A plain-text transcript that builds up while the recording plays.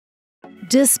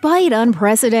Despite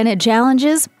unprecedented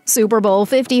challenges, Super Bowl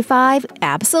 55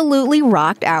 absolutely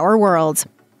rocked our worlds.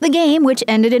 The game, which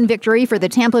ended in victory for the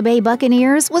Tampa Bay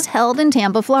Buccaneers, was held in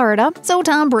Tampa, Florida, so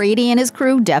Tom Brady and his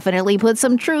crew definitely put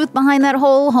some truth behind that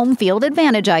whole home field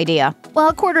advantage idea.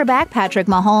 While quarterback Patrick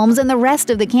Mahomes and the rest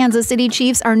of the Kansas City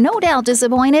Chiefs are no doubt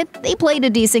disappointed, they played a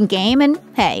decent game and,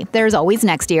 hey, there's always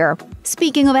next year.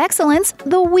 Speaking of excellence,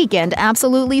 The Weeknd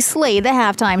absolutely slayed the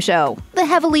halftime show. The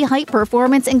heavily hyped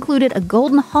performance included a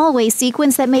golden hallway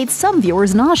sequence that made some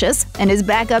viewers nauseous, and his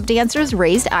backup dancers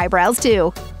raised eyebrows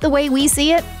too. The way we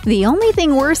see it, the only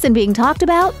thing worse than being talked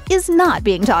about is not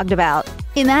being talked about.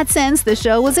 In that sense, the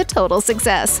show was a total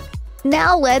success.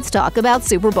 Now let's talk about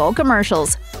Super Bowl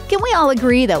commercials. Can we all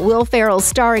agree that Will Ferrell's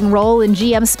starring role in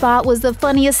GM Spot was the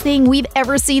funniest thing we've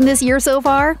ever seen this year so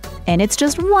far? And it's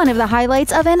just one of the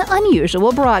highlights of an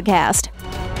unusual broadcast.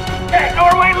 Hey,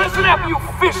 Norway, listen up, you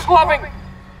fish-loving!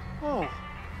 Oh,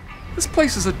 this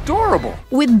place is adorable.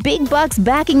 With big bucks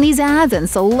backing these ads and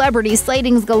celebrity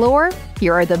sightings galore,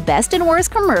 here are the best and worst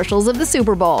commercials of the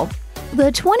Super Bowl.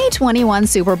 The 2021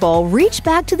 Super Bowl reached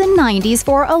back to the 90s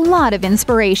for a lot of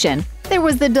inspiration. There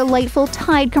was the delightful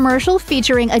Tide commercial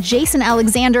featuring a Jason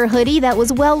Alexander hoodie that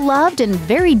was well-loved and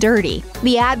very dirty.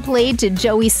 The ad played to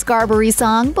Joey Scarberry's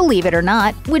song Believe It or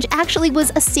Not, which actually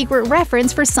was a secret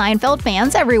reference for Seinfeld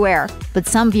fans everywhere. But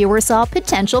some viewers saw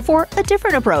potential for a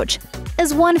different approach.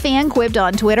 As one fan quipped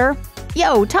on Twitter,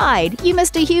 "Yo, Tide, you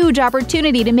missed a huge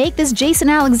opportunity to make this Jason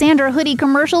Alexander hoodie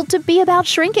commercial to be about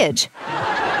shrinkage."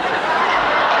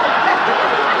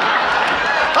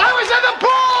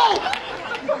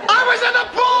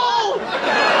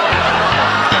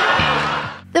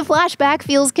 The flashback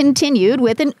feels continued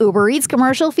with an Uber Eats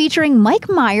commercial featuring Mike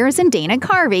Myers and Dana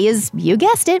Carvey as, you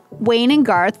guessed it, Wayne and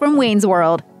Garth from Wayne's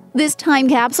World. This time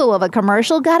capsule of a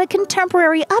commercial got a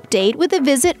contemporary update with a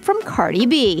visit from Cardi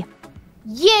B.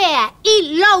 Yeah,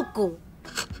 eat local!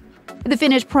 The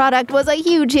finished product was a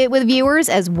huge hit with viewers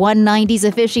as one 90s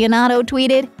aficionado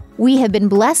tweeted, "We have been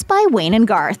blessed by Wayne and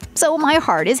Garth, so my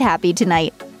heart is happy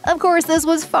tonight." Of course, this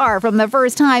was far from the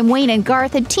first time Wayne and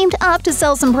Garth had teamed up to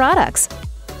sell some products.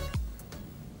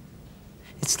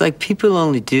 It's like people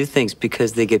only do things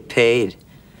because they get paid.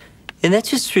 And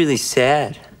that's just really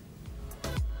sad.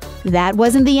 That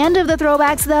wasn't the end of the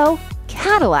throwbacks, though.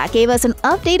 Cadillac gave us an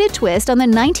updated twist on the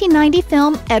 1990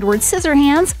 film Edward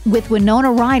Scissorhands, with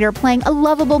Winona Ryder playing a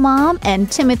lovable mom and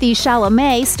Timothée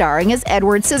Chalamet starring as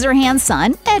Edward Scissorhands'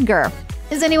 son, Edgar.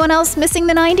 Is anyone else missing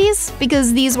the 90s?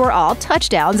 Because these were all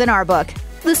touchdowns in our book.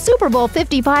 The Super Bowl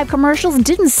 55 commercials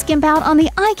didn't skimp out on the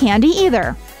eye candy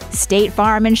either. State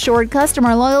Farm ensured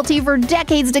customer loyalty for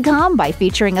decades to come by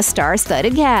featuring a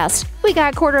star-studded cast. We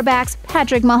got quarterbacks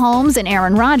Patrick Mahomes and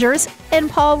Aaron Rodgers, and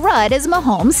Paul Rudd as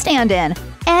Mahomes' stand-in.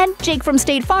 And Jake from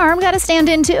State Farm got a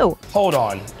stand-in too. Hold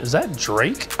on, is that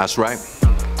Drake? That's right.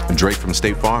 Drake from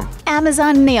State Farm.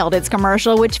 Amazon nailed its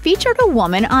commercial, which featured a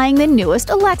woman eyeing the newest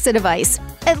Alexa device.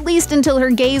 At least until her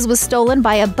gaze was stolen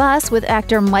by a bus with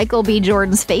actor Michael B.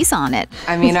 Jordan's face on it.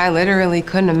 I mean, I literally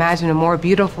couldn't imagine a more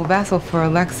beautiful vessel for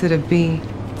Alexa to be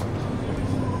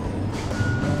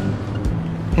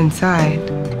inside.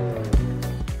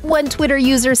 One Twitter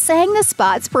user sang the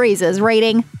spot's praises,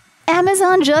 writing,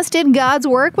 "Amazon just did God's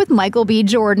work with Michael B.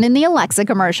 Jordan in the Alexa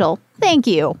commercial. Thank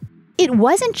you." It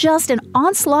wasn't just an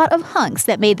onslaught of hunks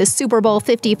that made the Super Bowl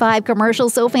 55 commercial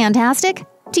so fantastic.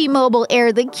 T-Mobile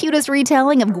aired the cutest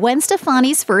retelling of Gwen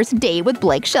Stefani's first date with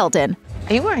Blake Shelton.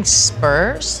 Are you wearing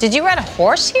spurs? Did you ride a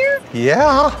horse here?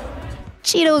 Yeah.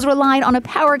 Cheetos relied on a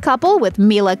power couple with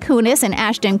Mila Kunis and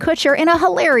Ashton Kutcher in a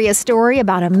hilarious story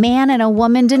about a man and a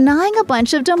woman denying a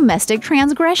bunch of domestic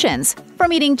transgressions.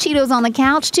 From eating Cheetos on the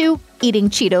couch to eating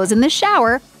Cheetos in the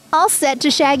shower, all set to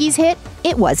Shaggy's hit,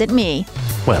 "It Wasn't Me."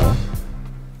 Well,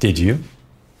 did you?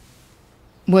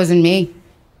 Wasn't me.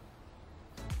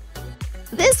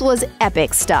 This was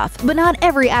epic stuff, but not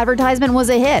every advertisement was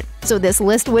a hit, so this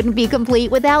list wouldn't be complete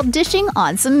without dishing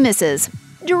on some misses.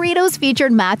 Doritos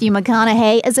featured Matthew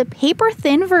McConaughey as a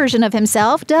paper-thin version of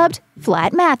himself dubbed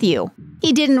Flat Matthew.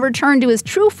 He didn't return to his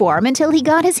true form until he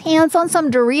got his hands on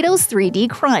some Doritos 3D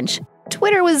Crunch.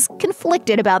 Twitter was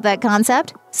conflicted about that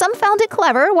concept. Some found it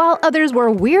clever, while others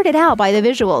were weirded out by the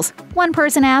visuals. One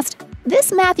person asked,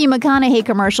 "This Matthew McConaughey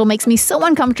commercial makes me so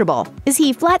uncomfortable. Is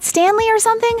he Flat Stanley or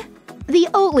something?" The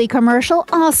Oatly commercial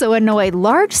also annoyed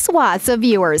large swaths of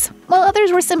viewers, while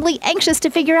others were simply anxious to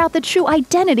figure out the true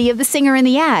identity of the singer in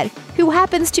the ad, who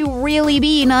happens to really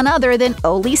be none other than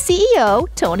Oatly CEO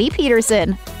Tony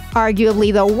Peterson.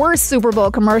 Arguably the worst Super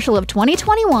Bowl commercial of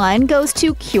 2021 goes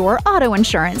to Cure Auto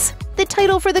Insurance. The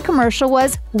title for the commercial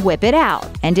was Whip It Out,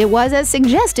 and it was as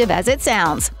suggestive as it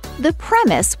sounds. The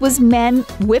premise was men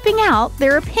whipping out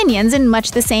their opinions in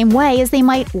much the same way as they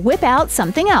might whip out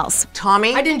something else.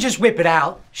 Tommy? I didn't just whip it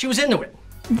out. She was into it.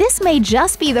 This may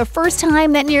just be the first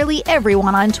time that nearly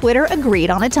everyone on Twitter agreed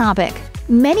on a topic.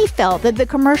 Many felt that the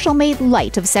commercial made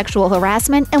light of sexual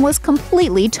harassment and was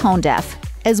completely tone-deaf.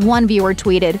 As one viewer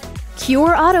tweeted,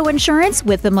 "Cure auto insurance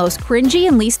with the most cringy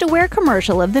and least aware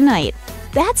commercial of the night."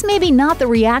 That's maybe not the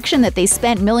reaction that they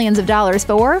spent millions of dollars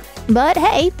for, but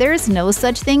hey, there's no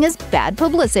such thing as bad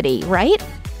publicity, right?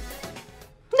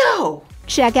 No!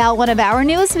 Check out one of our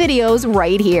newest videos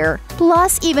right here.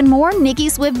 Plus, even more Nicki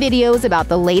Swift videos about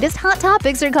the latest hot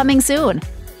topics are coming soon.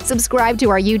 Subscribe to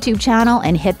our YouTube channel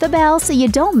and hit the bell so you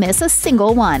don't miss a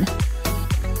single one.